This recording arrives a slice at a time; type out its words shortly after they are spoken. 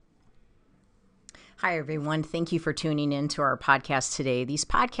Hi, everyone. Thank you for tuning in to our podcast today. These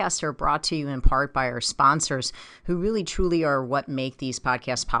podcasts are brought to you in part by our sponsors who really truly are what make these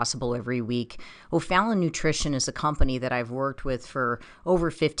podcasts possible every week. O'Fallon Nutrition is a company that I've worked with for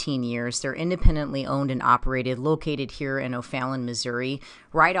over 15 years. They're independently owned and operated, located here in O'Fallon, Missouri,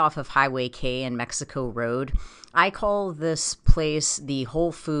 right off of Highway K and Mexico Road. I call this place the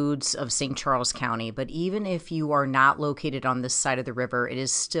Whole Foods of St. Charles County, but even if you are not located on this side of the river, it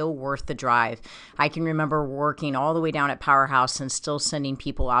is still worth the drive. I can remember working all the way down at Powerhouse and still sending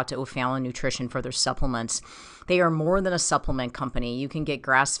people out to O'Fallon Nutrition for their supplements. They are more than a supplement company. You can get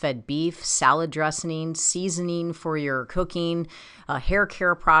grass-fed beef, salad dressing, seasoning for your cooking, hair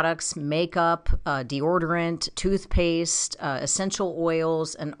care products, makeup, deodorant, toothpaste, essential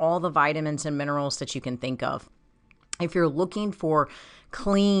oils, and all the vitamins and minerals that you can think of. If you're looking for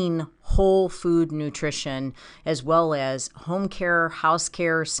clean, whole food nutrition, as well as home care, house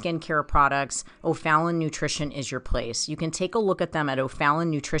care, skincare products, O'Fallon Nutrition is your place. You can take a look at them at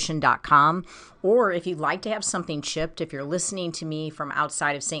o'fallonnutrition.com, or if you'd like to have something shipped, if you're listening to me from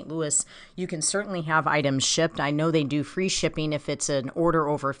outside of St. Louis, you can certainly have items shipped. I know they do free shipping if it's an order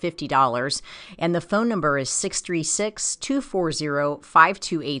over $50, and the phone number is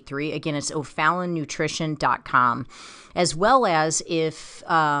 636-240-5283. Again, it's o'fallonnutrition.com. As well as if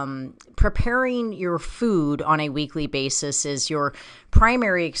preparing your food on a weekly basis is your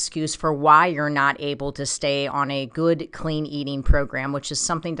primary excuse for why you're not able to stay on a good, clean eating program, which is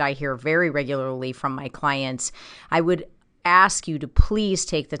something that I hear very regularly from my clients, I would ask you to please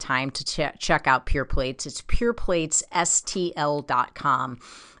take the time to check out Pure Plates. It's pureplatesstl.com.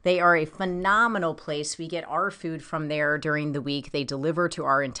 They are a phenomenal place. We get our food from there during the week. They deliver to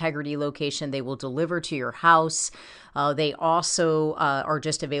our Integrity location. They will deliver to your house. They also are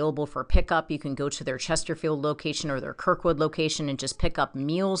just available for pickup. You can go to their Chesterfield location or their Kirkwood location and just pick up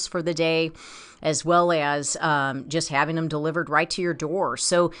meals for the day, as well as just having them delivered right to your door.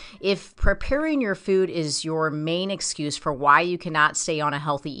 So if preparing your food is your main excuse for why you cannot stay on a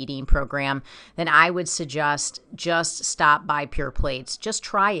healthy eating program, then I would suggest just stop by Pure Plates. Just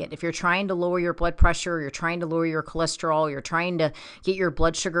try it. If you're trying to lower your blood pressure, you're trying to lower your cholesterol, you're trying to get your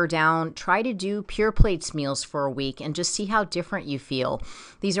blood sugar down, try to do Pure Plates meals for a week and just see how different you feel.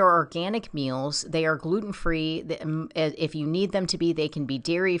 These are organic meals. They are gluten-free. If you need them to be, they can be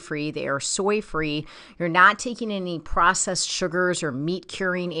dairy-free. They are soy-free. You're not taking any processed sugars or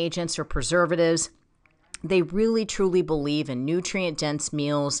meat-curing agents or preservatives. They really, truly believe in nutrient-dense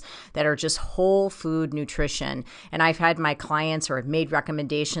meals that are just whole food nutrition. And I've had my clients, or I've made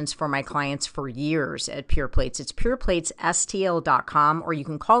recommendations for my clients for years at Pure Plates. It's pureplatesstl.com, or you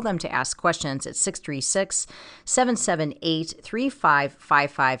can call them to ask questions at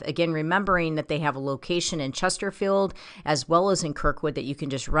 636-778-3555. Again, remembering that they have a location in Chesterfield as well as in Kirkwood that you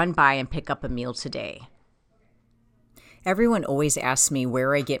can just run by and pick up a meal today. Everyone always asks me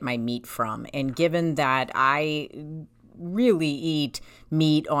where I get my meat from, and given that I really eat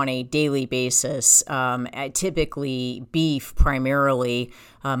meat on a daily basis, typically beef primarily,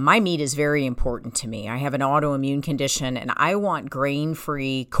 my meat is very important to me. I have an autoimmune condition and I want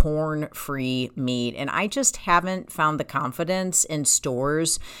grain-free, corn-free meat, and I just haven't found the confidence in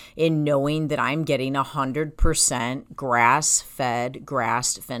stores in knowing that I'm getting 100% grass-fed,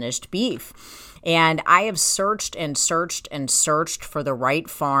 grass-finished beef. And I have searched and searched and searched for the right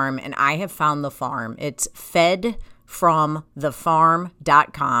farm, and I have found the farm. It's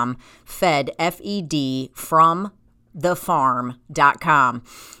fedfromthefarm.com, fed, F-E-D, from thefarm.com.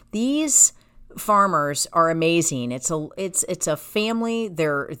 These farmers are amazing. It's a family.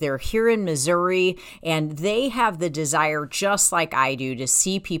 They're here in Missouri, and they have the desire, just like I do, to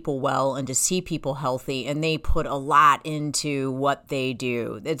see people well and to see people healthy, and they put a lot into what they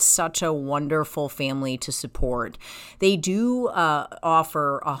do. It's such a wonderful family to support. They do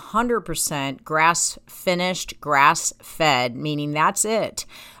offer 100% grass-finished, grass-fed, meaning that's it.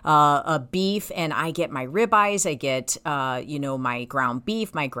 A beef, and I get my ribeyes, I get my ground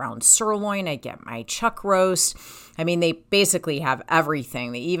beef, my ground sirloin, I get my chuck roast. I mean, they basically have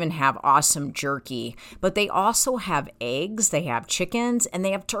everything. They even have awesome jerky, but they also have eggs, they have chickens, and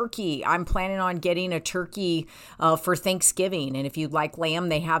they have turkey. I'm planning on getting a turkey for Thanksgiving, and if you'd like lamb,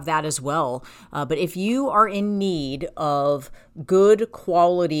 they have that as well. But if you are in need of good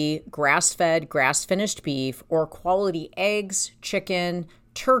quality grass-fed, grass-finished beef, or quality eggs, chicken,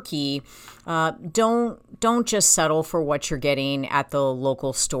 turkey, don't just settle for what you're getting at the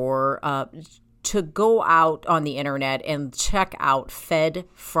local store. to go out on the internet and check out Fed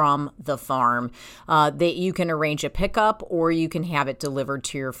from the Farm. That you can arrange a pickup or you can have it delivered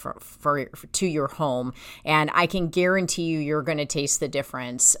to your home. And I can guarantee you're going to taste the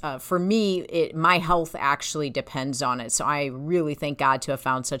difference. For me, my health actually depends on it. So I really thank God to have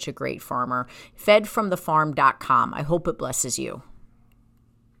found such a great farmer. Fedfromthefarm.com. I hope it blesses you.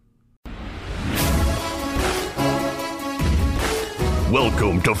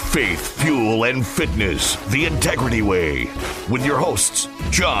 Welcome to Faith, Fuel, and Fitness, the Integrity Way, with your hosts,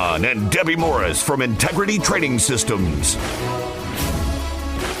 John and Debbie Morris from Integrity Training Systems.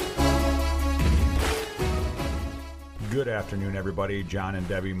 Good afternoon, everybody. John and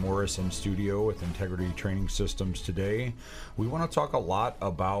Debbie Morris in studio with Integrity Training Systems today. We want to talk a lot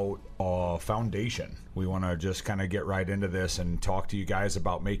about foundation. We want to just kind of get right into this and talk to you guys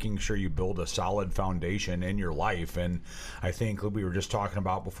about making sure you build a solid foundation in your life. And I think we were just talking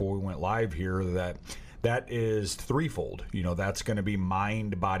about before we went live here that is threefold. You know, that's going to be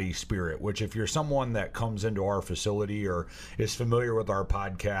mind, body, spirit, which if you're someone that comes into our facility or is familiar with our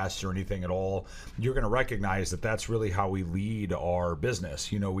podcasts or anything at all, you're going to recognize that that's really how we lead our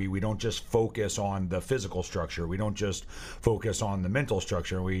business. You know, we don't just focus on the physical structure. We don't just focus on the mental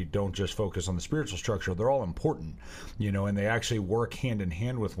structure. We don't just focus on the spiritual structure. They're all important, you know, and they actually work hand in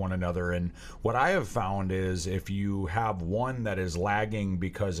hand with one another. And what I have found is if you have one that is lagging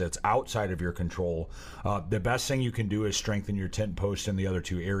because it's outside of your control, the best thing you can do is strengthen your tent post in the other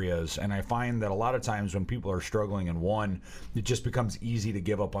two areas. And I find that a lot of times when people are struggling in one, it just becomes easy to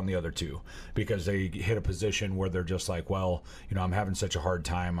give up on the other two because they hit a position where they're just like, well, you know, I'm having such a hard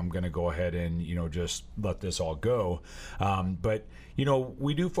time. I'm going to go ahead and, you know, just let this all go. But you know,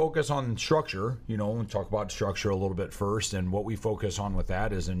 we do focus on structure, you know, and talk about structure a little bit first. And what we focus on with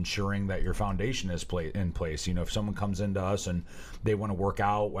that is ensuring that your foundation is in place. You know, if someone comes into us and they want to work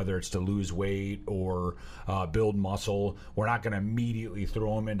out, whether it's to lose weight or build muscle, we're not going to immediately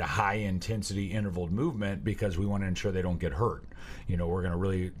throw them into high intensity interval movement because we want to ensure they don't get hurt. You know, we're going to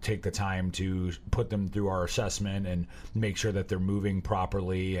really take the time to put them through our assessment and make sure that they're moving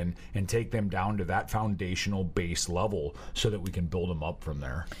properly and take them down to that foundational base level so that we can build them up from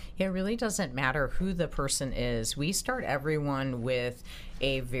there. It really doesn't matter who the person is. We start everyone with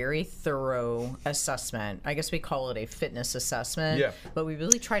a very thorough assessment. I guess we call it a fitness assessment. Yeah. But we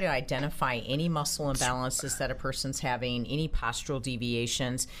really try to identify any muscle imbalances that a person's having, any postural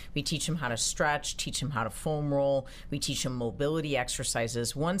deviations. We teach them how to stretch, teach them how to foam roll. We teach them mobility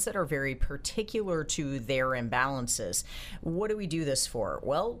exercises, ones that are very particular to their imbalances. What do we do this for?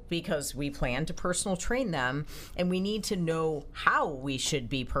 Well, because we plan to personal train them, and we need to know how we should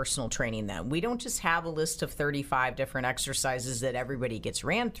be personal training them. We don't just have a list of 35 different exercises that everybody gets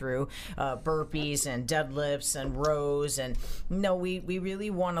ran through, burpees and deadlifts and rows. And no, we really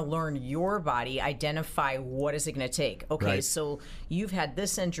want to learn your body, identify what is it going to take. Okay, right. So you've had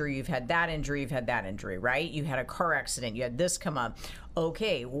this injury, you've had that injury, you've had that injury, right? You had a car accident, you had this come up.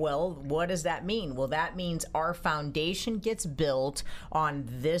 Okay, well, what does that mean? Well, that means our foundation gets built on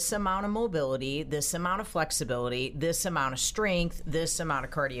this amount of mobility, this amount of flexibility, this amount of strength, this amount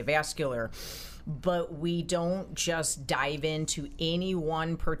of cardiovascular. But we don't just dive into any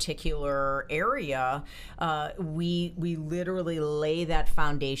one particular area. We literally lay that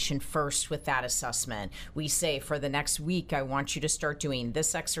foundation first with that assessment. We say, for the next week, I want you to start doing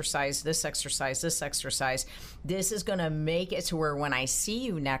this exercise, this exercise, this exercise. This is going to make it to where when I see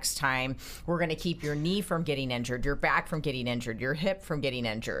you next time, we're going to keep your knee from getting injured, your back from getting injured, your hip from getting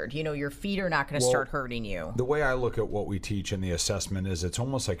injured. You know, your feet are not going to start hurting you. The way I look at what we teach in the assessment is it's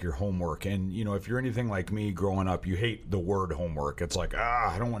almost like your homework. And, you know, if you're anything like me growing up, you hate the word homework. It's like,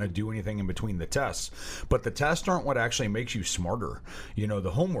 I don't want to do anything in between the tests. But the tests aren't what actually makes you smarter. You know,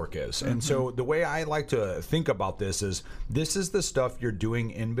 the homework is. Mm-hmm. And so the way I like to think about this is the stuff you're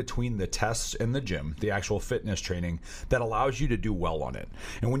doing in between the tests in the gym, the actual fitness training, that allows you to do well on it.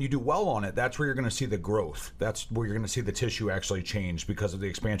 And when you do well on it, that's where you're going to see the growth. That's where you're going to see the tissue actually change because of the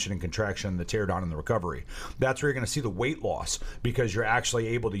expansion and contraction, the tear down and the recovery. That's where you're going to see the weight loss because you're actually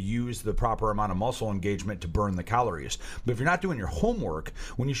able to use the proper amount of muscle engagement to burn the calories. But if you're not doing your homework,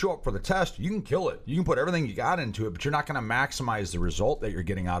 when you show up for the test, you can kill it. You can put everything you got into it, but you're not going to maximize the result that you're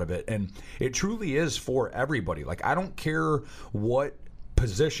getting out of it. And it truly is for everybody. Like, I don't care what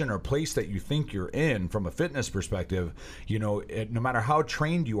position or place that you think you're in from a fitness perspective, you know, no matter how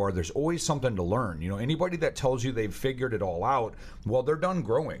trained you are, there's always something to learn. You know, anybody that tells you they've figured it all out, well, they're done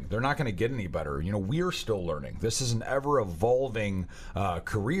growing. They're not going to get any better. You know, we're still learning. This is an ever evolving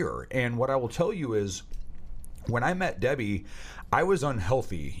career. And what I will tell you is, when I met Debbie, I was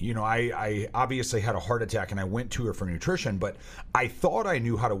unhealthy. You know, I obviously had a heart attack and I went to her for nutrition, but I thought I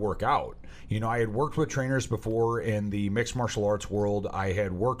knew how to work out. You know, I had worked with trainers before in the mixed martial arts world. I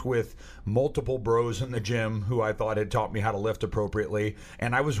had worked with multiple bros in the gym who I thought had taught me how to lift appropriately,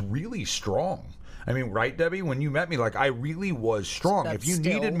 and I was really strong. I mean, right, Debbie? When you met me, like, I really was strong. That's if you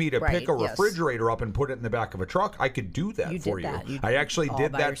still needed me to right, pick a yes. refrigerator up and put it in the back of a truck, I could do that for you. Did that. You I actually all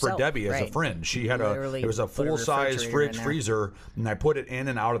did by that for yourself, Debbie as a right. friend. She had Literally it was a put a full-size refrigerator fridge in there. freezer, and I put it in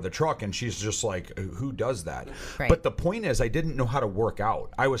and out of the truck, and she's just like, who does that? Right. But the point is, I didn't know how to work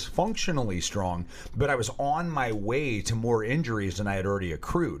out. I was functionally strong, but I was on my way to more injuries than I had already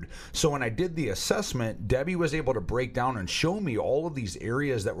accrued. So when I did the assessment, Debbie was able to break down and show me all of these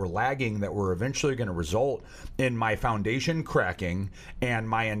areas that were lagging that were eventually going to result in my foundation cracking and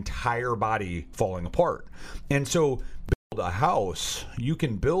my entire body falling apart. And so build a house, you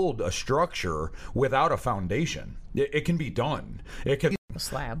can build a structure without a foundation. It can be done. It can A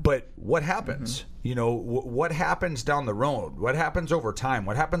slab. But what happens? You know, what happens down the road? What happens over time?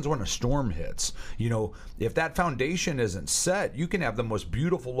 What happens when a storm hits? You know, if that foundation isn't set, you can have the most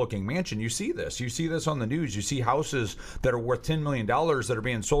beautiful looking mansion. You see this. You see this on the news. You see houses that are worth $10 million that are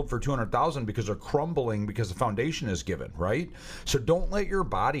being sold for $200,000 because they're crumbling because the foundation is given, right? So don't let your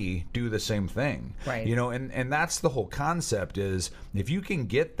body do the same thing. Right. You know, and that's the whole concept is if you can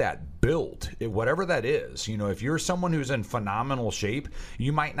get that built, whatever that is, you know, if you're someone who's in phenomenal shape,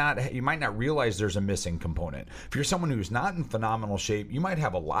 you might not realize there's a missing component. If you're someone who's not in phenomenal shape, you might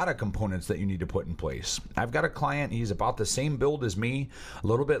have a lot of components that you need to put in place. I've got a client, he's about the same build as me, a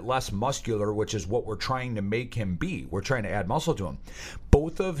little bit less muscular, which is what we're trying to make him be. We're trying to add muscle to him.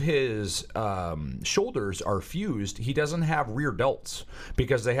 Both of his shoulders are fused. He doesn't have rear delts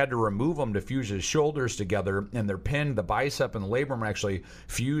because they had to remove them to fuse his shoulders together, and they're pinned. The bicep and the labrum are actually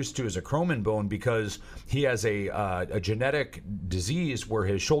fused to his acromion bone because he has a genetic disease where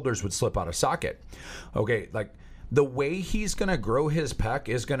his shoulders would slip out of socket. Okay, like the way he's going to grow his pec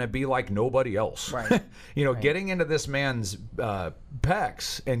is going to be like nobody else. Right. You know, getting into this man's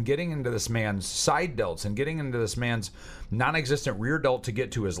pecs and getting into this man's side delts and getting into this man's non-existent rear delt to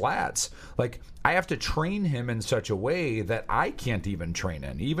get to his lats, like I have to train him in such a way that I can't even train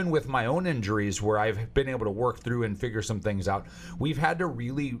in. Even with my own injuries where I've been able to work through and figure some things out, we've had to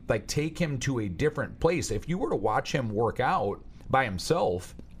really like take him to a different place. If you were to watch him work out by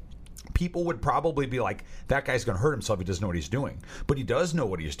himself, people would probably be like, that guy's going to hurt himself. He doesn't know what he's doing. But he does know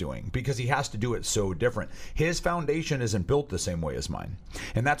what he's doing because he has to do it so different. His foundation isn't built the same way as mine.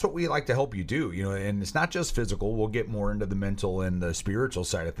 And that's what we like to help you do. You know, and it's not just physical. We'll get more into the mental and the spiritual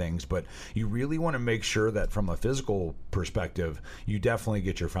side of things. But you really want to make sure that from a physical perspective, you definitely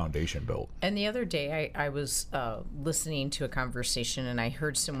get your foundation built. And the other day, I was listening to a conversation, and I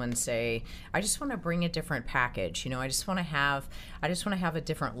heard someone say, "I just want to bring a different package. You know, I just want to have a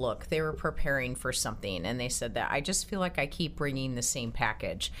different look." They were preparing for something, and they said that I just feel like I keep bringing the same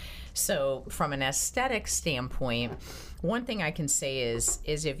package. So, from an aesthetic standpoint, one thing I can say is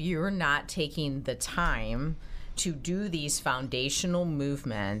if you're not taking the time to do these foundational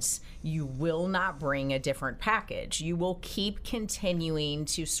movements, you will not bring a different package. You will keep continuing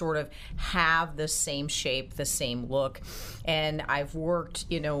to sort of have the same shape, the same look. And I've worked,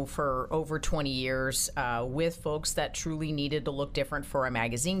 you know, for over 20 years with folks that truly needed to look different for a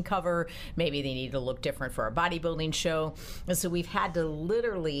magazine cover. Maybe they needed to look different for a bodybuilding show. And so we've had to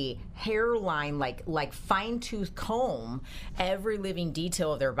literally hairline, like fine-tooth comb every living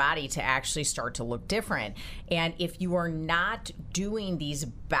detail of their body to actually start to look different. And if you are not doing these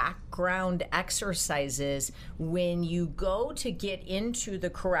background exercises, when you go to get into the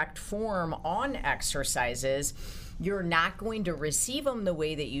correct form on exercises, you're not going to receive them the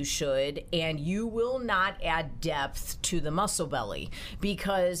way that you should, and you will not add depth to the muscle belly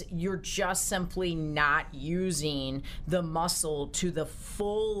because you're just simply not using the muscle to the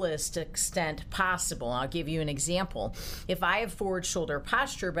fullest extent possible. I'll give you an example. If I have forward shoulder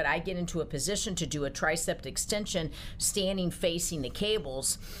posture, but I get into a position to do a tricep extension standing facing the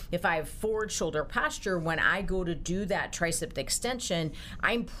cables, if I have forward shoulder posture, when I go to do that tricep extension,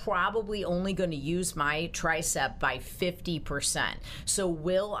 I'm probably only going to use my tricep by 50%. So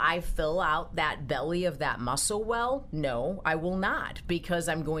will I fill out that belly of that muscle well? No, I will not, because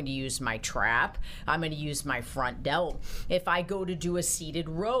I'm going to use my trap. I'm going to use my front delt. If I go to do a seated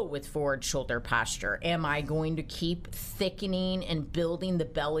row with forward shoulder posture, am I going to keep thickening and building the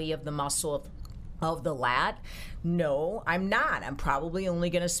belly of the muscle of the lat? No, I'm not. I'm probably only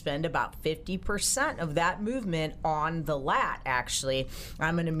going to spend about 50% of that movement on the lat, actually.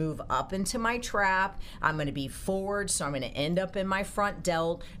 I'm going to move up into my trap. I'm going to be forward, so I'm going to end up in my front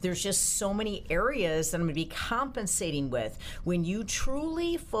delt. There's just so many areas that I'm going to be compensating with. When you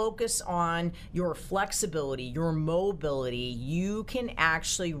truly focus on your flexibility, your mobility, you can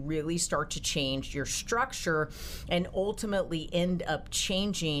actually really start to change your structure and ultimately end up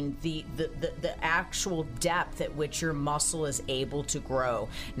changing the actual depth at which your muscle is able to grow.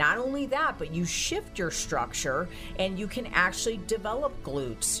 Not only that, but you shift your structure and you can actually develop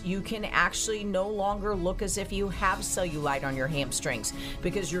glutes. You can actually no longer look as if you have cellulite on your hamstrings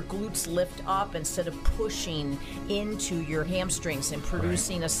because your glutes lift up instead of pushing into your hamstrings and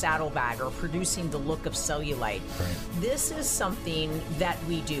producing a saddlebag or producing the look of cellulite. This is something that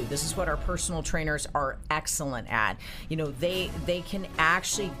we do. This is what our personal trainers are excellent at. You know, they can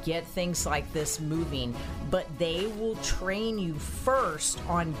actually get things like this moving, but they will train you first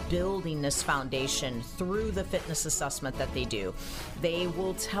on building this foundation through the fitness assessment that they do. They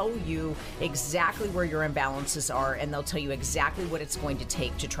will tell you exactly where your imbalances are, and they'll tell you exactly what it's going to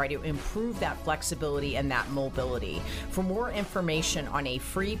take to try to improve that flexibility and that mobility. For more information on a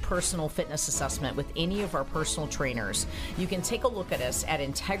free personal fitness assessment with any of our personal trainers, you can take a look at us at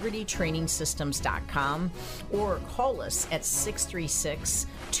integritytrainingsystems.com or call us at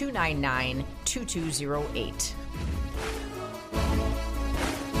 636-299-2208.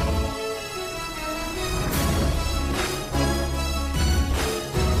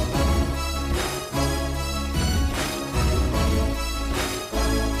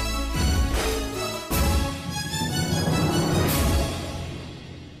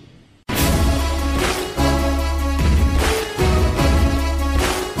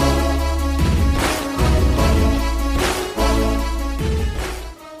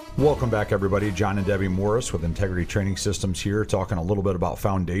 Welcome back, everybody. John and Debbie Morris with Integrity Training Systems here, talking a little bit about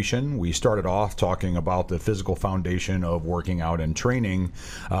foundation. We started off talking about the physical foundation of working out and training.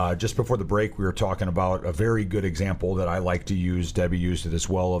 Just before the break, we were talking about a very good example that I like to use. Debbie used it as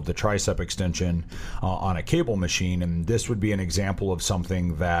well, of the tricep extension on a cable machine. And this would be an example of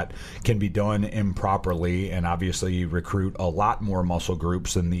something that can be done improperly and obviously recruit a lot more muscle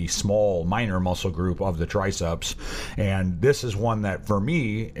groups than the small, minor muscle group of the triceps. And this is one that, for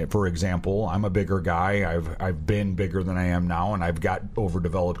me, for example, I'm a bigger guy. I've been bigger than I am now, and I've got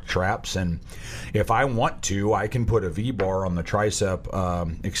overdeveloped traps. And if I want to, I can put a V-bar on the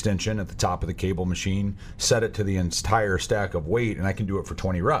tricep extension at the top of the cable machine, set it to the entire stack of weight, and I can do it for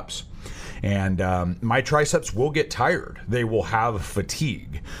 20 reps. And my triceps will get tired. They will have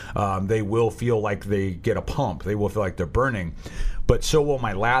fatigue. They will feel like they get a pump. They will feel like they're burning. But so will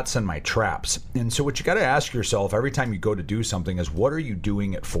my lats and my traps. And so what you got to ask yourself every time you go to do something is, what are you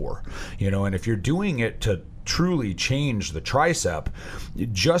doing it for? You know, and if you're doing it to truly change the tricep,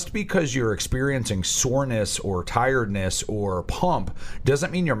 just because you're experiencing soreness or tiredness or pump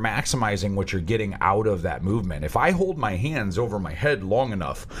doesn't mean you're maximizing what you're getting out of that movement. If I hold my hands over my head long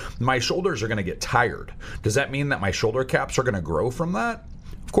enough, my shoulders are going to get tired. Does that mean that my shoulder caps are going to grow from that?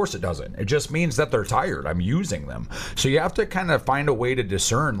 Of course it doesn't. It just means that they're tired. I'm using them. So you have to kind of find a way to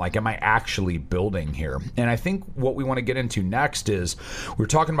discern, like, am I actually building here? And I think what we want to get into next is, we were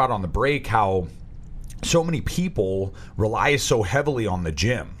talking about on the break how so many people rely so heavily on the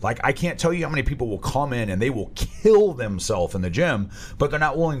gym. Like, I can't tell you how many people will come in and they will kill themselves in the gym, but they're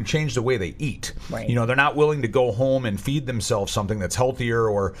not willing to change the way they eat. Right. You know, they're not willing to go home and feed themselves something that's healthier,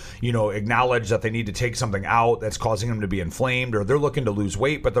 or, you know, acknowledge that they need to take something out that's causing them to be inflamed, or they're looking to lose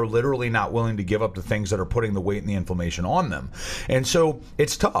weight, but they're literally not willing to give up the things that are putting the weight and the inflammation on them. And so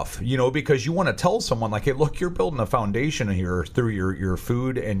it's tough, you know, because you want to tell someone, like, hey, look, you're building a foundation here through your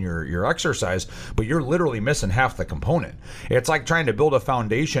food and your exercise, but you're literally missing half the component. It's like trying to build a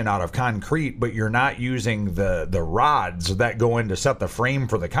foundation out of concrete, but you're not using the rods that go in to set the frame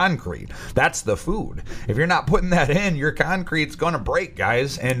for the concrete. That's the food. If you're not putting that in, your concrete's going to break,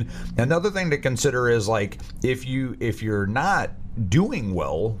 guys. And another thing to consider is, like, if you're not doing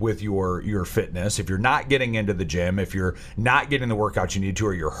well with your fitness, if you're not getting into the gym, if you're not getting the workouts you need to,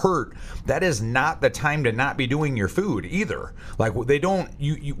 or you're hurt, that is not the time to not be doing your food either. Like, they don't,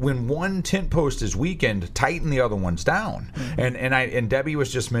 you when one tent post is weakened, tighten the other ones down. Mm-hmm. And Debbie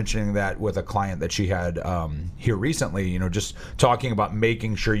was just mentioning that with a client that she had here recently, you know, just talking about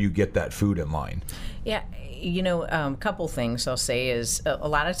making sure you get that food in line. Yeah, a couple things I'll say is a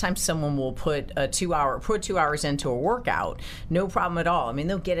lot of times someone will put 2 hours into a workout, no problem at all. I mean,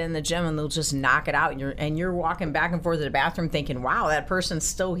 they'll get in the gym and they'll just knock it out, and you're walking back and forth to the bathroom thinking, wow, that person's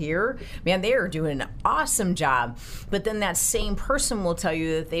still here. Man, they are doing an awesome job. But then that same person will tell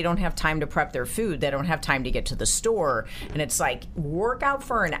you that they don't have time to prep their food, they don't have time to get to the store, and it's like, work out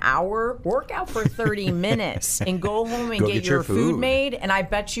for an hour, work out for 30 minutes, and go home and get your food made, and I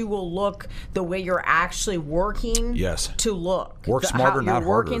bet you will look the way you're actually working to look. Work smarter, not harder. You're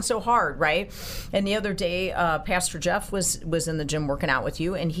working so hard, right? And the other day, Pastor Jeff was in the gym working out with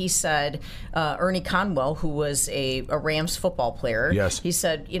you, and he said, Ernie Conwell, who was a Rams football player, he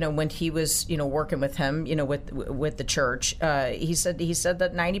said, when he was, working with him, with the church, he said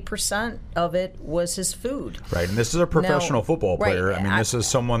that 90% of it was his food. Right, and this is a professional football player. Right. I mean, this is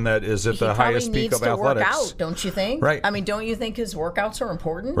someone that is at the highest peak of athletics. Work out, don't you think? Right. I mean, don't you think his workouts are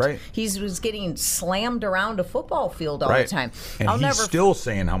important? Right. He was getting slammed around a football field all the time. And he's still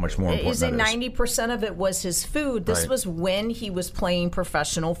saying how much more important that is. 90% of it was his food. This was when he was playing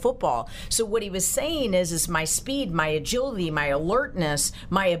professional football. So what he was saying is my speed, my agility, my alertness,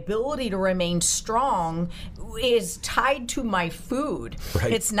 my ability to remain strong is tied to my food.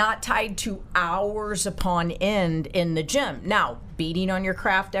 Right. It's not tied to hours upon end in the gym. Now, beating on your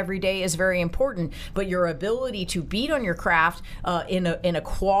craft every day is very important, but your ability to beat on your craft in a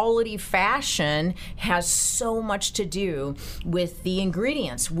quality fashion has so much to do with the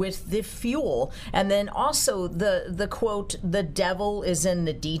ingredients, with the fuel, and then also the quote, the devil is in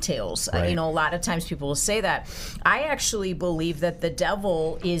the details. Right. A lot of times people will say that. I actually believe that the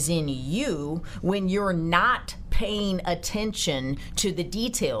devil is in you when you're not paying attention to the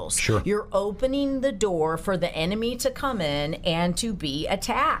details. Sure. You're opening the door for the enemy to come in and to be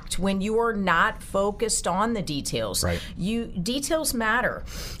attacked when you are not focused on the details. Right. Details matter.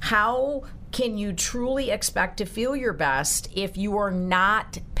 How can you truly expect to feel your best if you are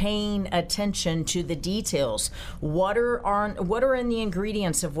not paying attention to the details? What are in the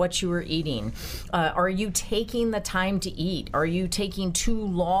ingredients of what you are eating? Are you taking the time to eat? Are you taking too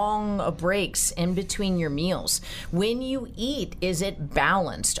long breaks in between your meals? When you eat, is it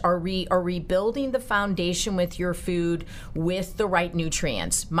balanced? Are we building the foundation with your food with the right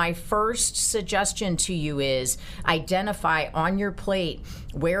nutrients? My first suggestion to you is identify on your plate,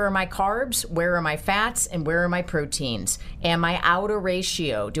 where are my carbs, where are my fats, and where are my proteins? Am I out of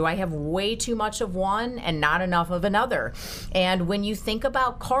ratio? Do I have way too much of one and not enough of another? And when you think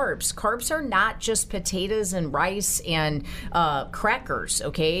about carbs are not just potatoes and rice and crackers,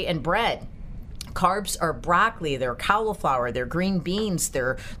 okay, and bread. Carbs are broccoli, they're cauliflower, they're green beans,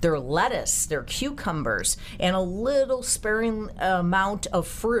 they're lettuce, they're cucumbers, and a little sparing amount of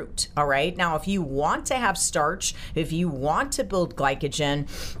fruit, all right? Now, if you want to have starch, if you want to build glycogen,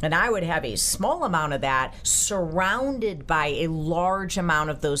 then I would have a small amount of that surrounded by a large amount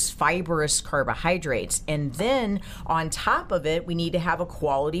of those fibrous carbohydrates. And then on top of it, we need to have a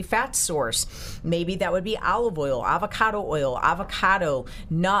quality fat source. Maybe that would be olive oil, avocado,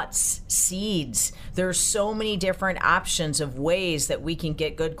 nuts, seeds. There's so many different options of ways that we can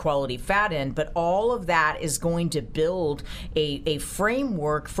get good quality fat in, but all of that is going to build a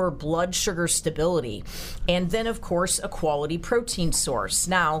framework for blood sugar stability. And then, of course, a quality protein source.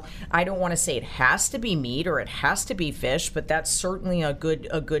 Now, I don't want to say it has to be meat or it has to be fish, but that's certainly a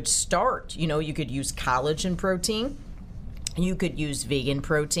good start. You could use collagen protein. You could use vegan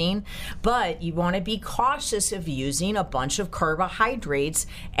protein, but you want to be cautious of using a bunch of carbohydrates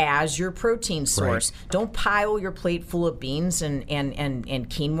as your protein source. Right. Don't pile your plate full of beans and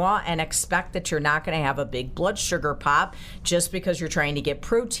quinoa and expect that you're not going to have a big blood sugar pop just because you're trying to get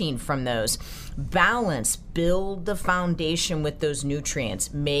protein from those. Balance, build the foundation with those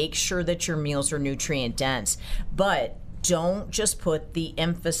nutrients. Make sure that your meals are nutrient dense, but don't just put the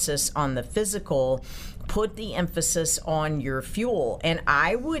emphasis on the physical. Put the emphasis on your fuel. And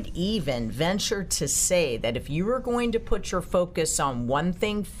I would even venture to say that if you were going to put your focus on one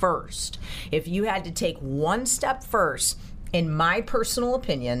thing first, if you had to take one step first, in my personal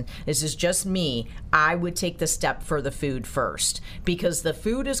opinion, this is just me, I would take the step for the food first, because the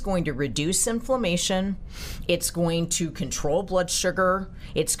food is going to reduce inflammation, it's going to control blood sugar,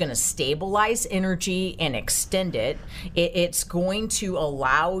 it's going to stabilize energy and extend it, it's going to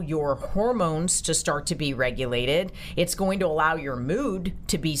allow your hormones to start to be regulated, it's going to allow your mood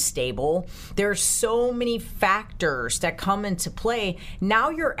to be stable. There's so many factors that come into play. Now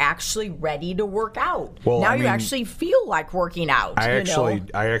you're actually ready to work out. You actually feel like working out. I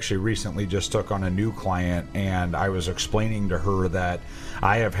actually recently just took on a new client, and I was explaining to her that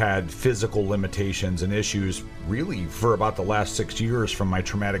I have had physical limitations and issues really for about the last 6 years from my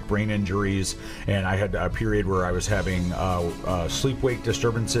traumatic brain injuries, and I had a period where I was having sleep-wake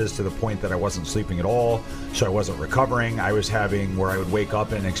disturbances to the point that I wasn't sleeping at all, so I wasn't recovering. I was having where I would wake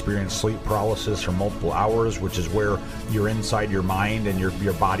up and experience sleep paralysis for multiple hours, which is where you're inside your mind and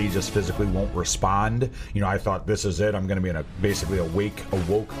your body just physically won't respond. You know, I thought, this is it. I'm going to be in basically a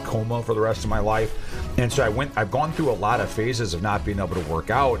woke coma for the rest of my life. And so I've gone through a lot of phases of not being able to work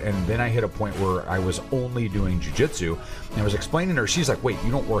out, and then I hit a point where I was only doing jiu-jitsu, and I was explaining to her, she's like, wait,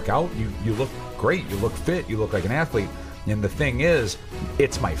 you don't work out? You look great, you look fit, you look like an athlete. And the thing is,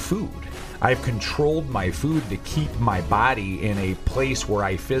 it's my food. I've controlled my food to keep my body in a place where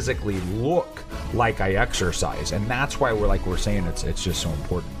I physically look like I exercise, and that's why we're saying it's just so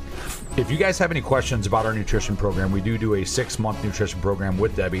important. If you guys have any questions about our nutrition program, we do a 6-month nutrition program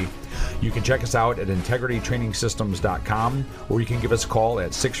with Debbie. You can check us out at integritytrainingsystems.com, or you can give us a call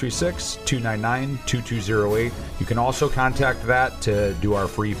at 636-299-2208. You can also contact that to do our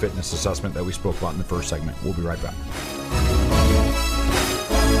free fitness assessment that we spoke about in the first segment. We'll be right back.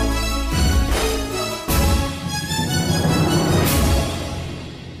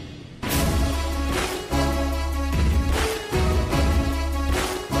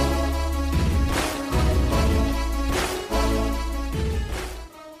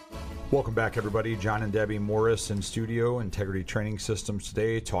 Welcome back, everybody. John and Debbie Morris in studio, Integrity Training Systems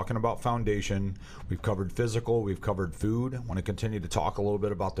today, talking about foundation. We've covered physical, we've covered food. I want to continue to talk a little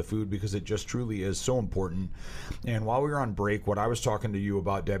bit about the food because it just truly is so important. And while we were on break, what I was talking to you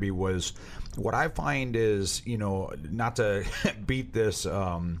about, Debbie, was what I find is, you know, not to beat this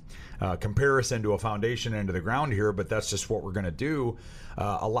comparison to a foundation into the ground here, but that's just what we're going to do.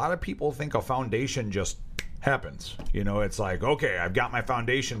 A lot of people think a foundation just happens. You know, it's like, okay, I've got my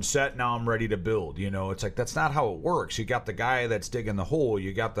foundation set, now I'm ready to build. You know, it's like, that's not how it works. You got the guy that's digging the hole,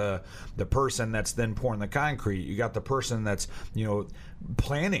 you got the person that's then pouring the concrete, you got the person that's, you know,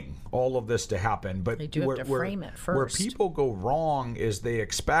 planning all of this to happen. But they do have to frame it first. Where people go wrong is they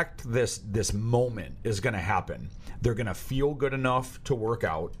expect this moment is going to happen. They're going to feel good enough to work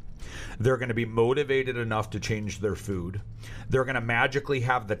out. They're going to be motivated enough to change their food. They're going to magically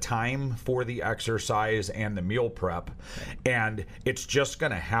have the time for the exercise and the meal prep, and it's just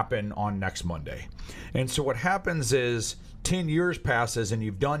going to happen on next Monday. And so what happens is 10 years passes and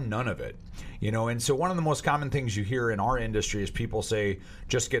you've done none of it. You know, and so one of the most common things you hear in our industry is people say,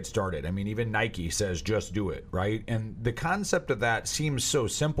 just get started. I mean, even Nike says, just do it, right? And the concept of that seems so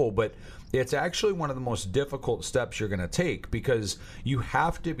simple, but it's actually one of the most difficult steps you're going to take, because you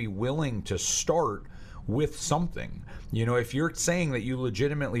have to be willing to start with something. You know, if you're saying that you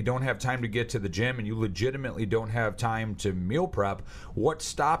legitimately don't have time to get to the gym and you legitimately don't have time to meal prep, what's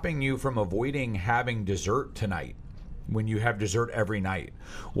stopping you from avoiding having dessert tonight when you have dessert every night?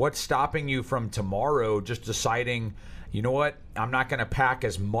 What's stopping you from tomorrow just deciding, you know what, I'm not going to pack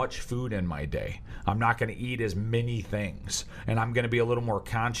as much food in my day. I'm not going to eat as many things. And I'm going to be a little more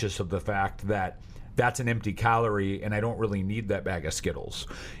conscious of the fact that that's an empty calorie and I don't really need that bag of Skittles.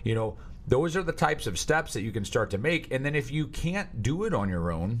 You know, those are the types of steps that you can start to make. And then if you can't do it on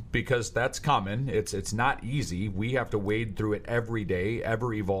your own, because that's common, it's not easy. We have to wade through it every day,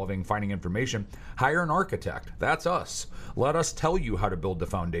 ever evolving, finding information. Hire an architect. That's us. Let us tell you how to build the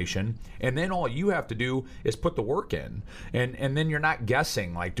foundation. And then all you have to do is put the work in. And then you're not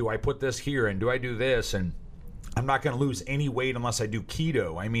guessing, like, do I put this here and do I do this? And I'm not going to lose any weight unless I do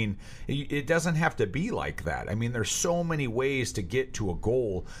keto. I mean, it doesn't have to be like that. I mean, there's so many ways to get to a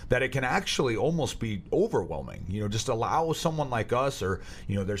goal that it can actually almost be overwhelming. You know, just allow someone like us, or,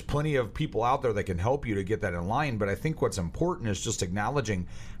 you know, there's plenty of people out there that can help you to get that in line. But I think what's important is just acknowledging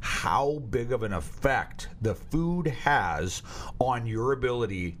how big of an effect the food has on your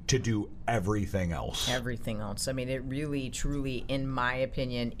ability to do everything else. Everything else. I mean, it really, truly, in my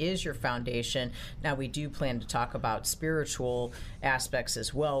opinion, is your foundation. Now, we do plan to talk about spiritual aspects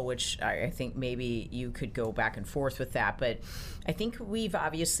as well, which I think maybe you could go back and forth with that. But I think we've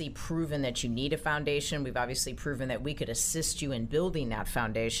obviously proven that you need a foundation. We've obviously proven that we could assist you in building that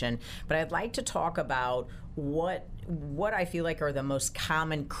foundation. But I'd like to talk about what I feel like are the most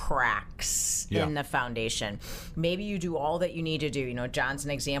common cracks in the foundation. Maybe you do all that you need to do. You know, John's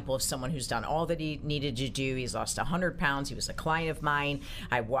an example of someone who's done all that he needed to do. He's lost 100 pounds. He was a client of mine.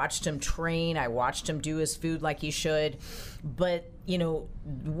 I watched him train. I watched him do his food like he should. But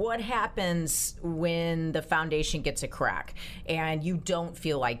what happens when the foundation gets a crack and you don't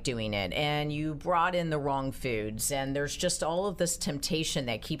feel like doing it and you brought in the wrong foods and there's just all of this temptation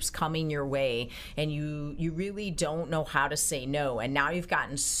that keeps coming your way and you really don't know how to say no, and now you've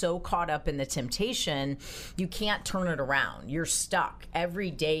gotten so caught up in the temptation you can't turn it around. You're stuck.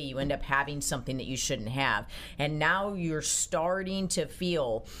 Every day you end up having something that you shouldn't have, and now you're starting to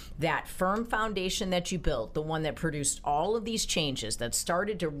feel that firm foundation that you built, the one that produced all of these changes that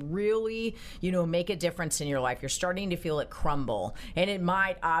started to really, make a difference in your life. You're starting to feel it crumble. And it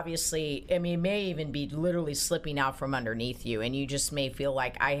might obviously, it may even be literally slipping out from underneath you. And you just may feel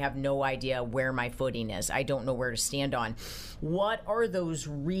like, I have no idea where my footing is. I don't know where to stand on. What are those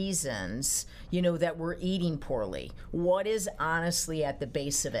reasons, that we're eating poorly? What is honestly at the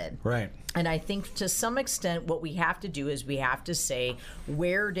base of it? Right. And I think to some extent what we have to do is we have to say,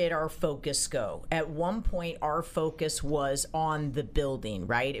 where did our focus go? At one point, our focus was on the building,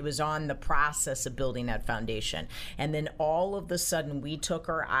 right? It was on the process of building that foundation. And then all of a sudden, we took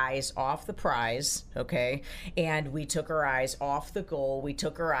our eyes off the prize, okay? And we took our eyes off the goal. We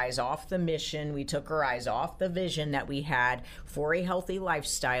took our eyes off the mission. We took our eyes off the vision that we had for a healthy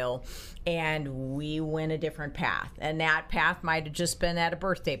lifestyle. And we went a different path. And that path might have just been at a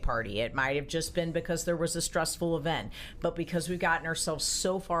birthday party. It might have just been because there was a stressful event. But because we've gotten ourselves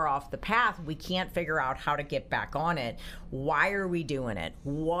so far off the path, we can't figure out how to get back on it. Why are we doing it?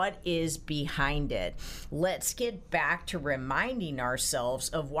 What is behind it? Let's get back to reminding ourselves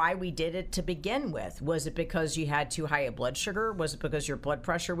of why we did it to begin with. Was it because you had too high a blood sugar? Was it because your blood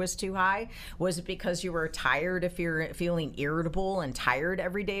pressure was too high? Was it because you were tired of feeling irritable and tired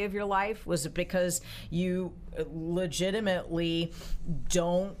every day of your life? Was it because you legitimately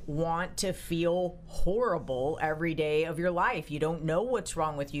don't want to feel horrible every day of your life? You don't know what's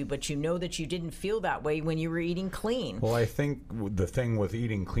wrong with you, but you know that you didn't feel that way when you were eating clean. Well, I think the thing with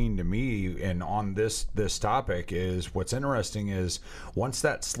eating clean to me and on this topic is what's interesting is once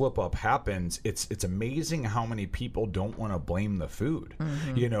that slip up happens, it's amazing how many people don't want to blame the food.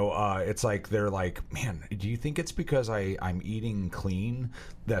 Mm-hmm. It's like they're like, man, do you think it's because I'm eating clean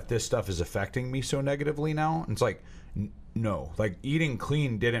that this stuff is affecting me so negatively now? And it's like, no, like eating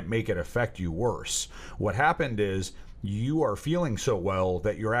clean didn't make it affect you worse. What happened is you are feeling so well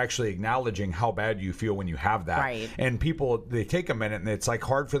that you're actually acknowledging how bad you feel when you have that. Right. And people, they take a minute and it's like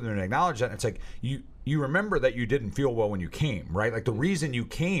hard for them to acknowledge that. And it's like, you remember that you didn't feel well when you came, right? Like the reason you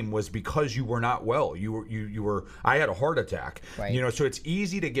came was because you were not well. You were, I had a heart attack, right. So it's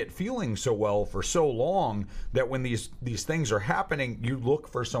easy to get feeling so well for so long that when these things are happening, you look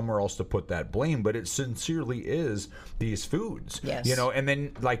for somewhere else to put that blame, but it sincerely is these foods, yes. And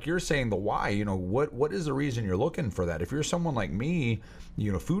then like you're saying the why, what is the reason you're looking for that? If you're someone like me,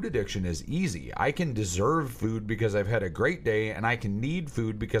 food addiction is easy. I can deserve food because I've had a great day, and I can need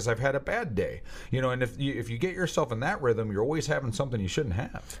food because I've had a bad day. And if you get yourself in that rhythm, you're always having something you shouldn't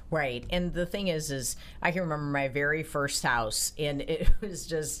have. Right. And the thing is I can remember my very first house, and it was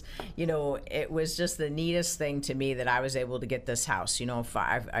just, it was just the neatest thing to me that I was able to get this house.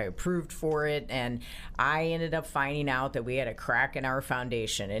 I approved for it, and I ended up finding out that we had a crack in our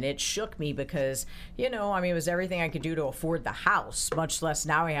foundation, and it shook me because, it was everything I could do to afford the house, much less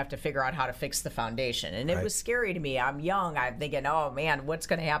now I have to figure out how to fix the foundation. And it was scary to me. I'm young. I'm thinking, oh man, what's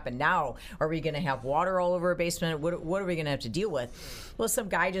going to happen now? Are we going to have water all over our basement? What are we going to have to deal with? Well, some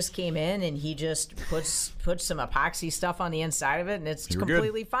guy just came in and he just put some epoxy stuff on the inside of it, and it's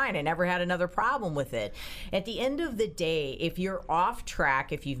completely fine. I never had another problem with it. At the end of the day, if you're off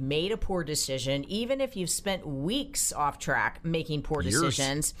track, if you've made a poor decision, even if you've spent weeks off track making poor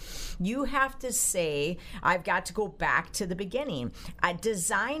decisions, you have to say, I've got to go back to the beginning.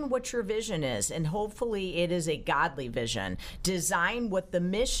 Design what your vision is, and hopefully it is a godly vision. Design what the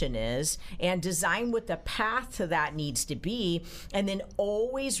mission is, and design what the path to that needs to be, and then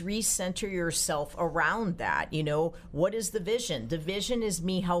always recenter yourself around that. What is the vision? The vision is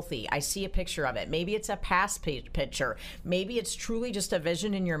me healthy. I see a picture of it. Maybe it's a past picture. Maybe it's truly just a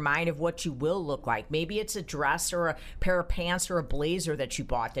vision in your mind of what you will look like. Maybe it's a dress or a pair of pants or a blazer that you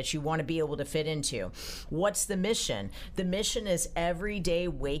bought that you want to be able to fit into. What's the mission? The mission is every day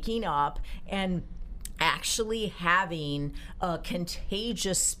waking up and actually having a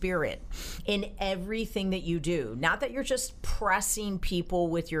contagious spirit in everything that you do. Not that you're just pressing people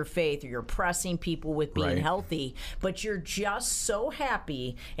with your faith or you're pressing people with being healthy, but you're just so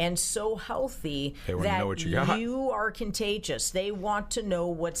happy and so healthy that you are contagious. They want to know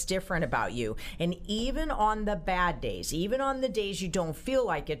what's different about you. And even on the bad days, even on the days you don't feel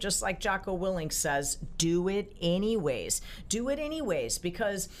like it, just like Jocko Willink says, do it anyways. Do it anyways,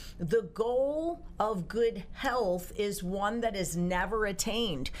 because the goal of good health is one that is never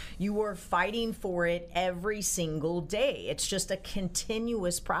attained. You are fighting for it every single day. It's just a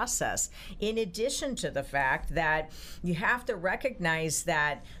continuous process. In addition to the fact that you have to recognize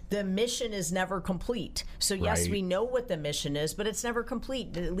that the mission is never complete. So yes, we know what the mission is, but it's never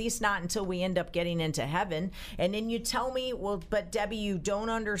complete, at least not until we end up getting into heaven. And then you tell me, well, but Debbie, you don't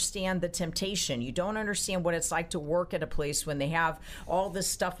understand the temptation. You don't understand what it's like to work at a place when they have all this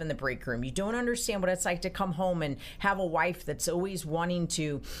stuff in the break room. You don't understand what it's like to come home and have a wife that's always wanting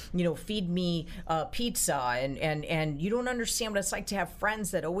to, feed me pizza. And you don't understand what it's like to have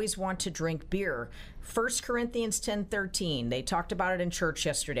friends that always want to drink beer. 1 Corinthians 10:13, they talked about it in church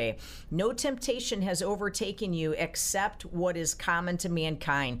yesterday. No temptation has overtaken you except what is common to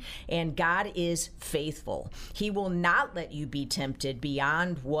mankind, and God is faithful. He will not let you be tempted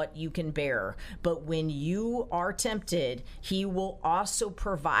beyond what you can bear. But when you are tempted, he will also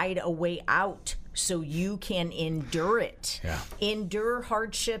provide a way out so you can endure it. Yeah. Endure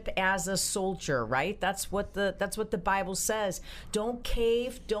hardship as a soldier, right? That's what the Bible says. Don't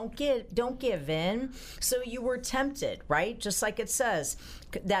cave, don't give in. So you were tempted, right? Just like it says,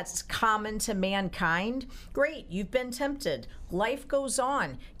 that's common to mankind. Great, you've been tempted. Life goes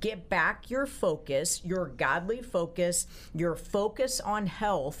on. Get back your focus, your godly focus, your focus on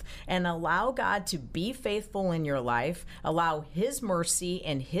health, and allow God to be faithful in your life. Allow his mercy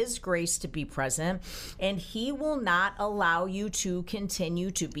and his grace to be present, and he will not allow you to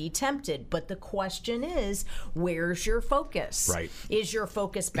continue to be tempted. But the question is, where's your focus? Right. Is your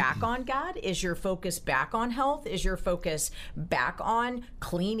focus back on God? Is your focus back on health? Is your focus back on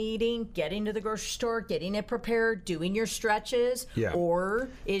clean eating, getting to the grocery store, getting it prepared, doing your stretches? Yeah. Or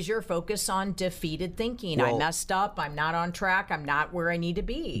is your focus on defeated thinking? I messed up, I'm not on track, I'm not where I need to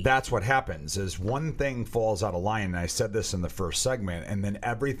be. That's what happens, is one thing falls out of line, and I said this in the first segment, and then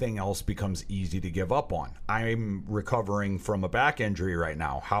everything else becomes easy to give up on. I'm recovering from a back injury right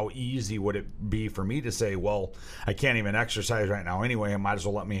now. How easy would it be for me to say, well, I can't even exercise right now anyway, I might as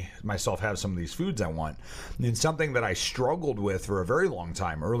well let myself have some of these foods I want. And something that I struggled with for a very long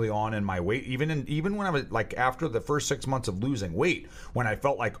time early on in my weight, even when I was like after the first 6 months of losing weight, when I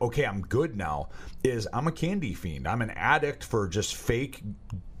felt like, okay, I'm good now, is I'm a candy fiend. I'm an addict for just fake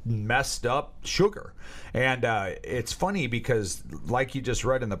messed up sugar. And it's funny because, like you just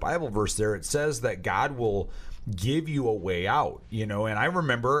read in the Bible verse there, it says that God will give you a way out, and I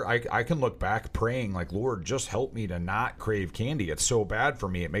remember I can look back praying like, Lord, just help me to not crave candy. It's so bad for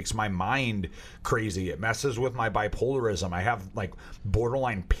me. It makes my mind crazy. It messes with my bipolarism. I have like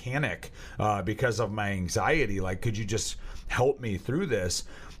borderline panic because of my anxiety. Like, could you just help me through this?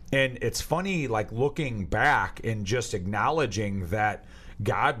 And it's funny, like looking back and just acknowledging that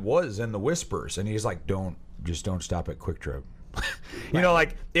God was in the whispers, and he's like, don't stop at Quick Trip.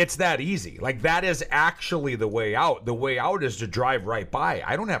 Like it's that easy. Like that is actually the way out. The way out is to drive right by.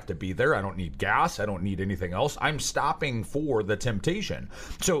 I don't have to be there. I don't need gas. I don't need anything else. I'm stopping for the temptation.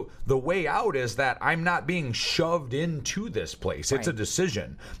 So the way out is that I'm not being shoved into this place. It's a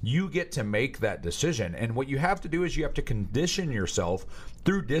decision. You get to make that decision. And what you have to do is you have to condition yourself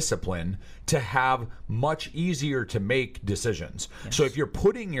through discipline to have much easier to make decisions. Yes. So if you're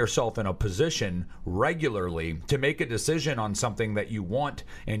putting yourself in a position regularly to make a decision on something that you want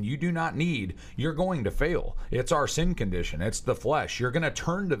and you do not need, you're going to fail. It's our sin condition. It's the flesh. You're going to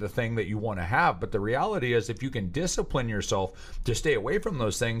turn to the thing that you want to have. But the reality is, if you can discipline yourself to stay away from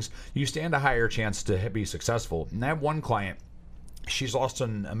those things, you stand a higher chance to be successful. And I have one client. She's lost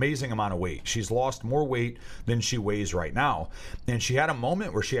an amazing amount of weight. She's lost more weight than she weighs right now. And she had a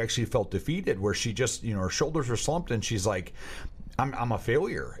moment where she actually felt defeated, where she just, her shoulders were slumped, and she's like, I'm a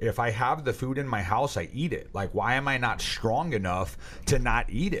failure. If I have the food in my house, I eat it. Like, why am I not strong enough to not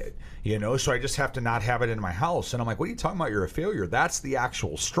eat it? So I just have to not have it in my house. And I'm like, what are you talking about? You're a failure. That's the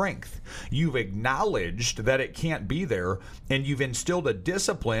actual strength. You've acknowledged that it can't be there, and you've instilled a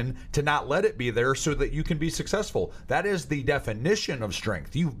discipline to not let it be there so that you can be successful. That is the definition of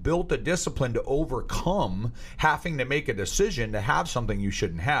strength. You've built a discipline to overcome having to make a decision to have something you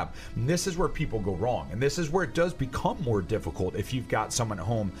shouldn't have. And this is where people go wrong. And this is where it does become more difficult if you've got someone at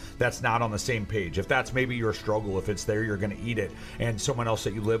home that's not on the same page. If that's maybe your struggle, if it's there, you're going to eat it, and someone else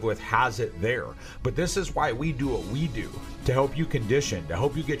that you live with has it there. But this is why we do what we do, to help you condition, to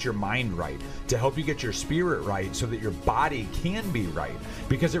help you get your mind right, to help you get your spirit right so that your body can be right.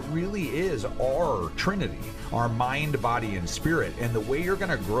 Because it really is our Trinity, our mind, body, and spirit. And the way you're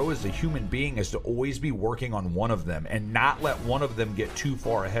going to grow as a human being is to always be working on one of them and not let one of them get too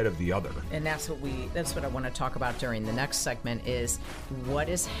far ahead of the other. And that's what I want to talk about during the next segment, is what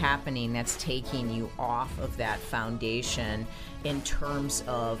is happening that's taking you off of that foundation. in terms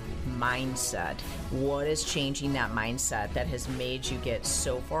of mindset. What is changing that mindset that has made you get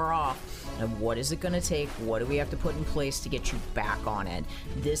so far off? And what is it going to take? What do we have to put in place to get you back on it?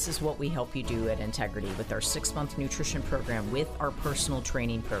 This is what we help you do at Integrity with our 6-month nutrition program, with our personal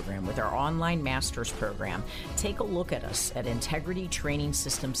training program, with our online master's program. Take a look at us at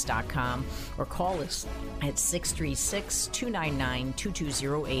integritytrainingsystems.com or call us at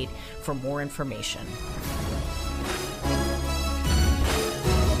 636-299-2208 for more information.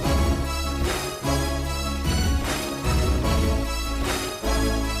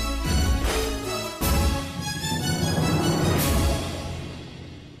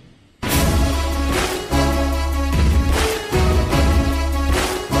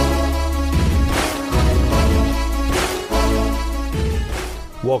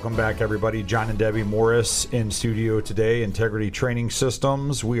 Welcome back, everybody. John and Debbie Morris in studio today, Integrity Training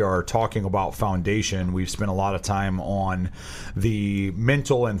Systems. We are talking about foundation. We've spent a lot of time on the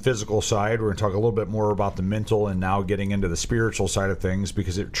mental and physical side. We're going to talk a little bit more about the mental and now getting into the spiritual side of things,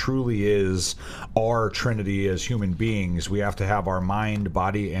 because it truly is our trinity as human beings. We have to have our mind,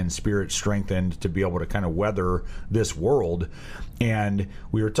 body, and spirit strengthened to be able to kind of weather this world. And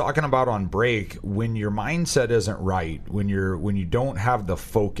we were talking about on break, when your mindset isn't right, when you don't have the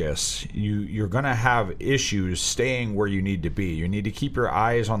focus, you're going to have issues staying where you need to be. You need to keep your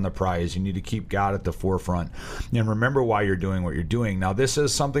eyes on the prize. You need to keep God at the forefront and remember why you're doing what you're doing. Now, this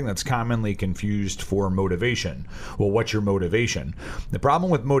is something that's commonly confused for motivation. Well, what's your motivation? The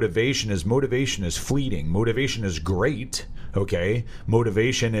problem with motivation is fleeting. Motivation is great. Okay,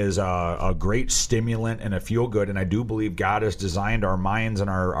 motivation is a great stimulant and a feel good, and I do believe God has designed our minds and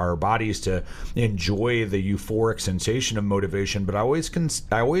our bodies to enjoy the euphoric sensation of motivation. But I always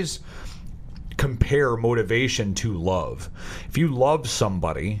compare motivation to love. If you love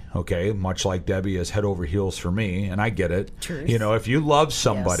somebody, okay, much like Debbie is head over heels for me, and I get it. Truth. You know, if you love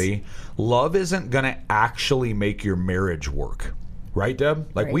somebody, love isn't going to actually make your marriage work. Right,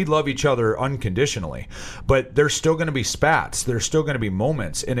 Deb? Like, right. We love each other unconditionally, but there's still going to be spats. There's still going to be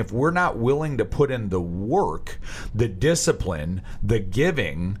moments. And if we're not willing to put in the work, the discipline, the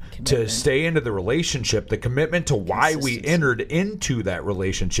giving to stay into the relationship, the commitment to why we entered into that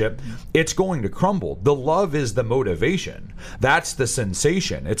relationship, it's going to crumble. The love is the motivation. That's the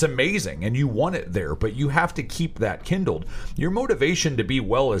sensation. It's amazing, and you want it there, but you have to keep that kindled. Your motivation to be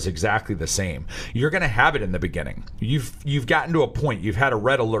well is exactly the same. You're going to have it in the beginning. You've gotten to a point, you've had a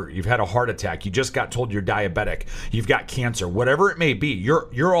red alert, you've had a heart attack, you just got told you're diabetic, you've got cancer, whatever it may be,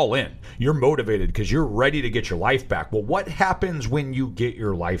 you're all in. You're motivated because you're ready to get your life back. Well, what happens when you get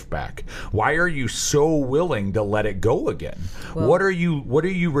your life back? Why are you so willing to let it go again? Well, what are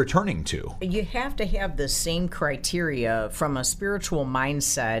you returning to? You have to have the same criteria from a spiritual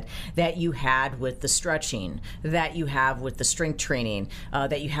mindset that you had with the stretching, that you have with the strength training,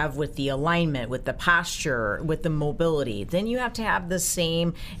 that you have with the alignment, with the posture, with the mobility. Then you have to have the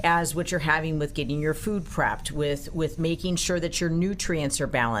same as what you're having with getting your food prepped, with making sure that your nutrients are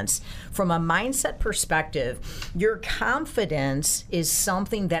balanced. From a mindset perspective, your confidence is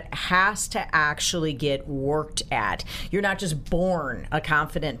something that has to actually get worked at. You're not just born a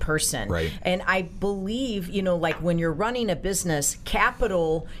confident person. Right. And I believe, like when you're running a business,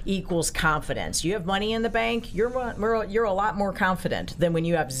 capital equals confidence. You have money in the bank, you're a lot more confident than when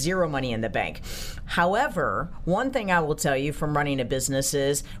you have zero money in the bank. However, one thing I will tell you from running a business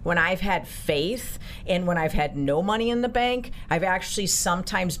is when I've had faith and when I've had no money in the bank, I've actually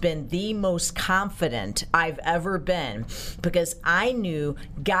sometimes been the most confident I've ever been, because I knew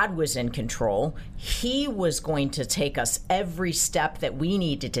God was in control. He was going to take us every step that we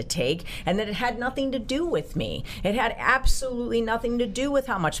needed to take, and that it had nothing to do with me. It had absolutely nothing to do with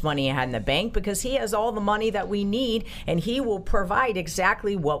how much money I had in the bank, because He has all the money that we need, and He will provide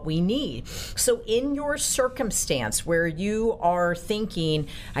exactly what we need. So in your circumstance where you are thinking,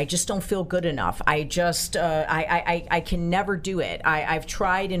 I just don't feel good enough, I just, I can never do it, I've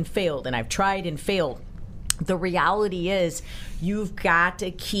tried and failed, and I've tried and failed. The reality is you've got to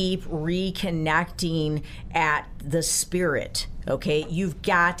keep reconnecting at the spirit. Okay, you've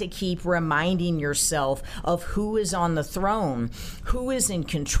got to keep reminding yourself of who is on the throne, who is in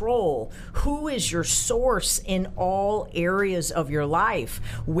control, who is your source in all areas of your life.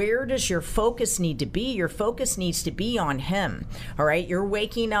 Where does your focus need to be? Your focus needs to be on Him. All right, you're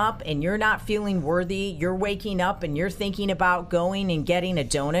waking up and you're not feeling worthy. You're waking up and you're thinking about going and getting a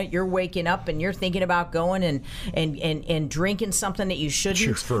donut. You're waking up and you're thinking about going and drinking something that you shouldn't.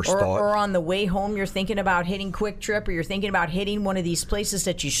 Your first thought. Or on the way home, you're thinking about hitting quick Quick Trip, or you're thinking about hitting one of these places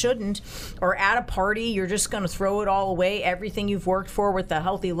that you shouldn't, or at a party, you're just going to throw it all away, everything you've worked for with the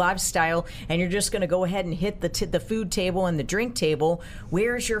healthy lifestyle, and you're just going to go ahead and hit the food table and the drink table.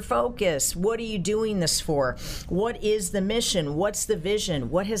 Where's your focus? What are you doing this for? What is the mission? What's the vision?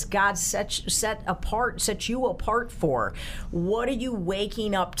 What has God set you apart for? What are you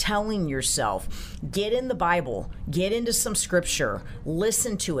waking up telling yourself? Get in the Bible, get into some scripture,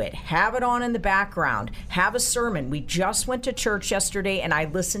 listen to it, have it on in the background, have a sermon. We just went to church yesterday and I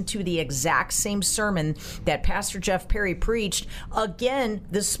listened to the exact same sermon that Pastor Jeff Perry preached again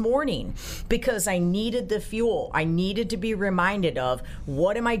this morning because I needed the fuel. I needed to be reminded of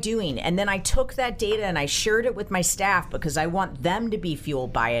what am I doing? And then I took that data and I shared it with my staff because I want them to be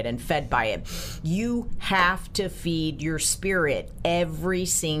fueled by it and fed by it. You have to feed your spirit every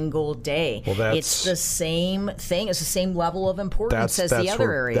single day. Well, it's the same thing. It's the same level of importance as the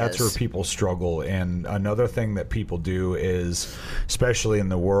other areas. That's where people struggle. And another thing that people do is, especially in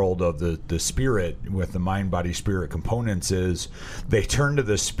the world of the spirit with the mind, body, spirit components, is they turn to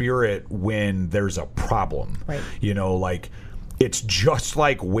the spirit when there's a problem. Right. You know, like, it's just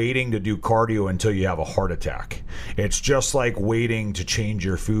like waiting to do cardio until you have a heart attack. It's just like waiting to change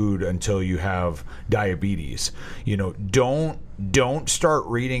your food until you have diabetes. You know, don't start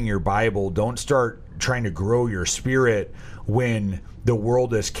reading your Bible. Don't start trying to grow your spirit when the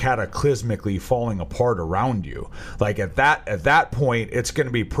world is cataclysmically falling apart around you. Like at that point, it's going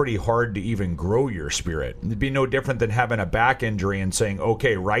to be pretty hard to even grow your spirit. It'd be no different than having a back injury and saying,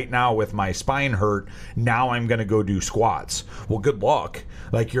 okay, right now with my spine hurt, now I'm going to go do squats. Well, good luck.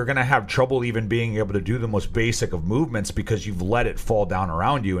 Like, you're going to have trouble even being able to do the most basic of movements because you've let it fall down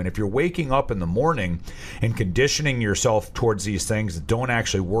around you. And if you're waking up in the morning and conditioning yourself towards these things that don't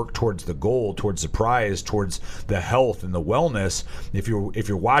actually work towards the goal, towards the prize, towards the health and the wellness, if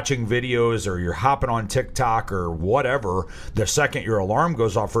you're watching videos or you're hopping on TikTok or whatever, the second your alarm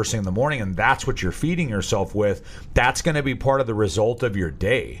goes off first thing in the morning and that's what you're feeding yourself with, that's going to be part of the result of your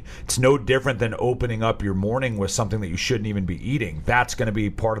day. It's no different than opening up your morning with something that you shouldn't even be eating. That's going to be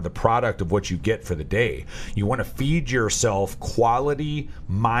part of the product of what you get for the day. You want to feed yourself quality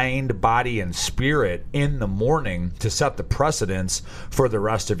mind, body, and spirit in the morning to set the precedence for the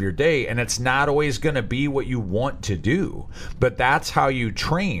rest of your day. And it's not always going to be what you want to do, but that's how you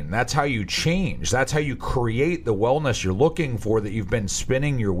train. That's how you change. That's how you create the wellness you're looking for that you've been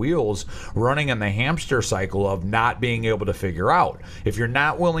spinning your wheels, running in the hamster cycle of not being able to figure out. If you're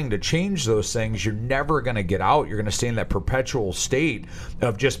not willing to change those things, you're never going to get out. You're going to stay in that perpetual state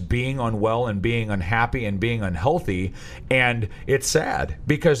of just being unwell and being unhappy and being unhealthy. And it's sad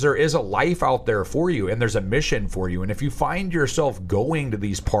because there is a life out there for you and there's a mission for you. And if you find yourself going to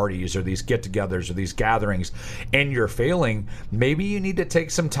these parties or these get-togethers or these gatherings and you're failing, maybe you need to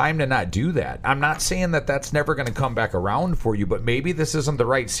take some time to not do that. I'm not saying that that's never going to come back around for you, but maybe this isn't the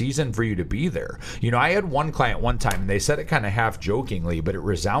right season for you to be there. You know, I had one client one time and they said it kind of half jokingly, but it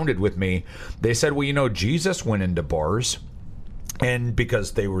resounded with me. They said, well, you know, Jesus went into bars. And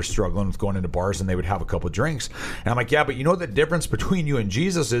because they were struggling with going into bars and they would have a couple of drinks. And I'm like, yeah, but you know the difference between you and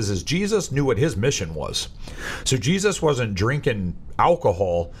Jesus is Jesus knew what his mission was. So Jesus wasn't drinking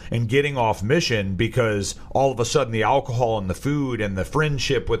alcohol and getting off mission because all of a sudden the alcohol and the food and the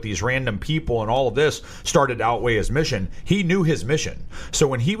friendship with these random people and all of this started to outweigh his mission. He knew his mission. So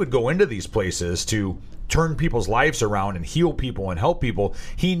when he would go into these places to turn people's lives around and heal people and help people,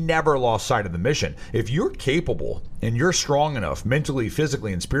 he never lost sight of the mission. If you're capable and you're strong enough mentally,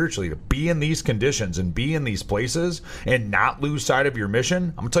 physically, and spiritually to be in these conditions and be in these places and not lose sight of your mission,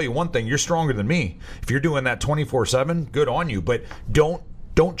 I'm gonna tell you one thing, you're stronger than me. If you're doing that 24/7, good on you, but don't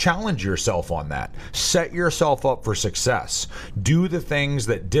challenge yourself on that. Set yourself up for success. Do the things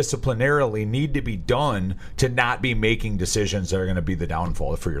that disciplinarily need to be done to not be making decisions that are going to be the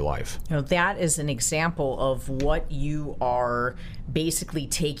downfall for your life. You know, that is an example of what you are basically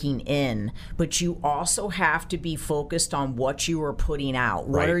taking in, but you also have to be focused on what you are putting out.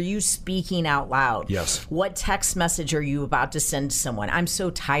 What are you speaking out loud? Yes. What text message are you about to send to someone? I'm so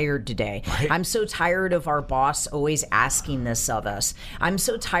tired today. I'm so tired of our boss always asking this of us. I'm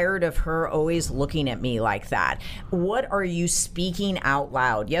so tired of her always looking at me like that. What are you speaking out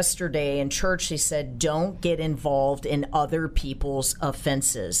loud? Yesterday in church, they said, don't get involved in other people's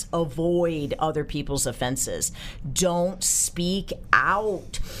offenses. Avoid other people's offenses. Don't speak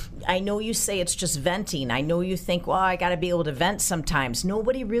out. I know you say it's just venting. I know you think, well, I got to be able to vent sometimes.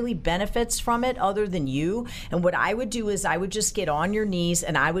 Nobody really benefits from it other than you. And what I would do is I would just get on your knees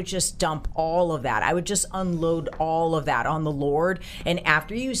and I would just dump all of that. I would just unload all of that on the Lord and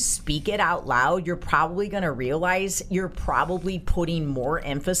after you speak it out loud, you're probably going to realize you're probably putting more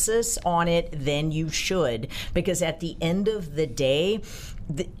emphasis on it than you should, because at the end of the day,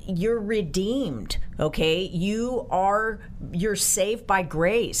 you're redeemed, okay? You're saved by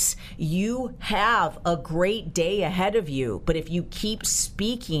grace. You have a great day ahead of you, but if you keep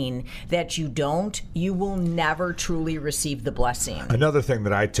speaking that you don't, you will never truly receive the blessing. Another thing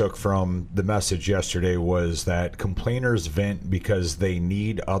that I took from the message yesterday was that complainers vent because they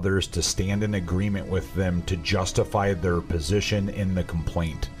need others to stand in agreement with them to justify their position in the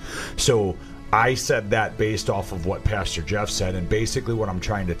complaint. So I said that based off of what Pastor Jeff said, and basically what I'm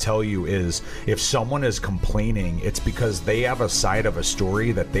trying to tell you is if someone is complaining, it's because they have a side of a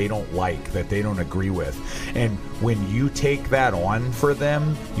story that they don't like, that they don't agree with. And when you take that on for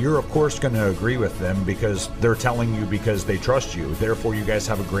them, you're of course going to agree with them because they're telling you because they trust you. Therefore, you guys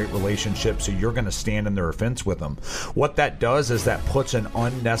have a great relationship, so you're going to stand in their offense with them. What that does is that puts an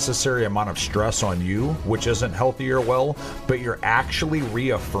unnecessary amount of stress on you, which isn't healthy or well, but you're actually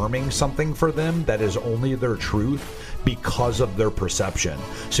reaffirming something for them that is only their truth because of their perception.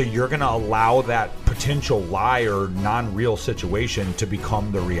 So you're going to allow that potential lie or non-real situation to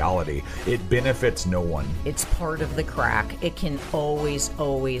become the reality. It benefits no one. It's part of the crack. It can always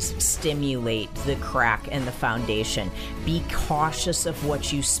stimulate the crack and the foundation. Be cautious of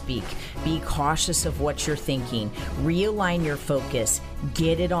what you speak. Be cautious of what you're thinking. Realign your focus.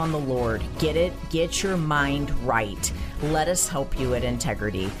 Get it on the Lord. Get your mind right. Let us help you at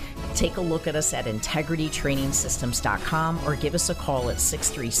Integrity. Take a look at us at integritytrainingsystems.com or give us a call at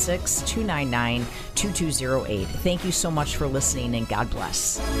 636-299-2208. Thank you so much for listening, and God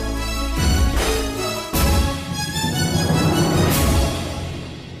bless.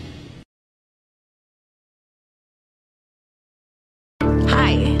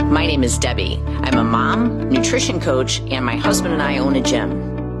 Hi, my name is Debbie. I'm a mom, nutrition coach, and my husband and I own a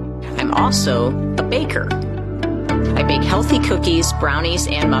gym. I'm also a baker. I bake healthy cookies, brownies,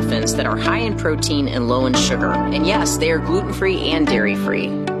 and muffins that are high in protein and low in sugar. And yes, they are gluten-free and dairy-free.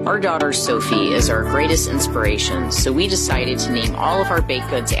 Our daughter, Sophie, is our greatest inspiration, so we decided to name all of our baked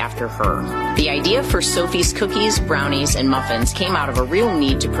goods after her. The idea for Sophie's cookies, brownies, and muffins came out of a real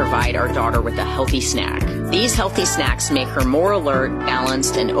need to provide our daughter with a healthy snack. These healthy snacks make her more alert,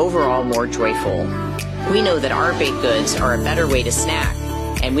 balanced, and overall more joyful. We know that our baked goods are a better way to snack,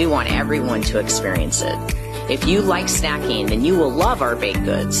 and we want everyone to experience it. If you like snacking, then you will love our baked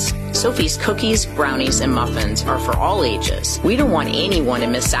goods. Sophie's cookies, brownies, and muffins are for all ages. We don't want anyone to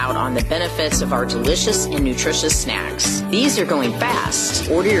miss out on the benefits of our delicious and nutritious snacks. These are going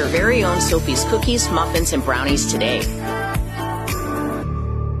fast. Order your very own Sophie's cookies, muffins, and brownies today.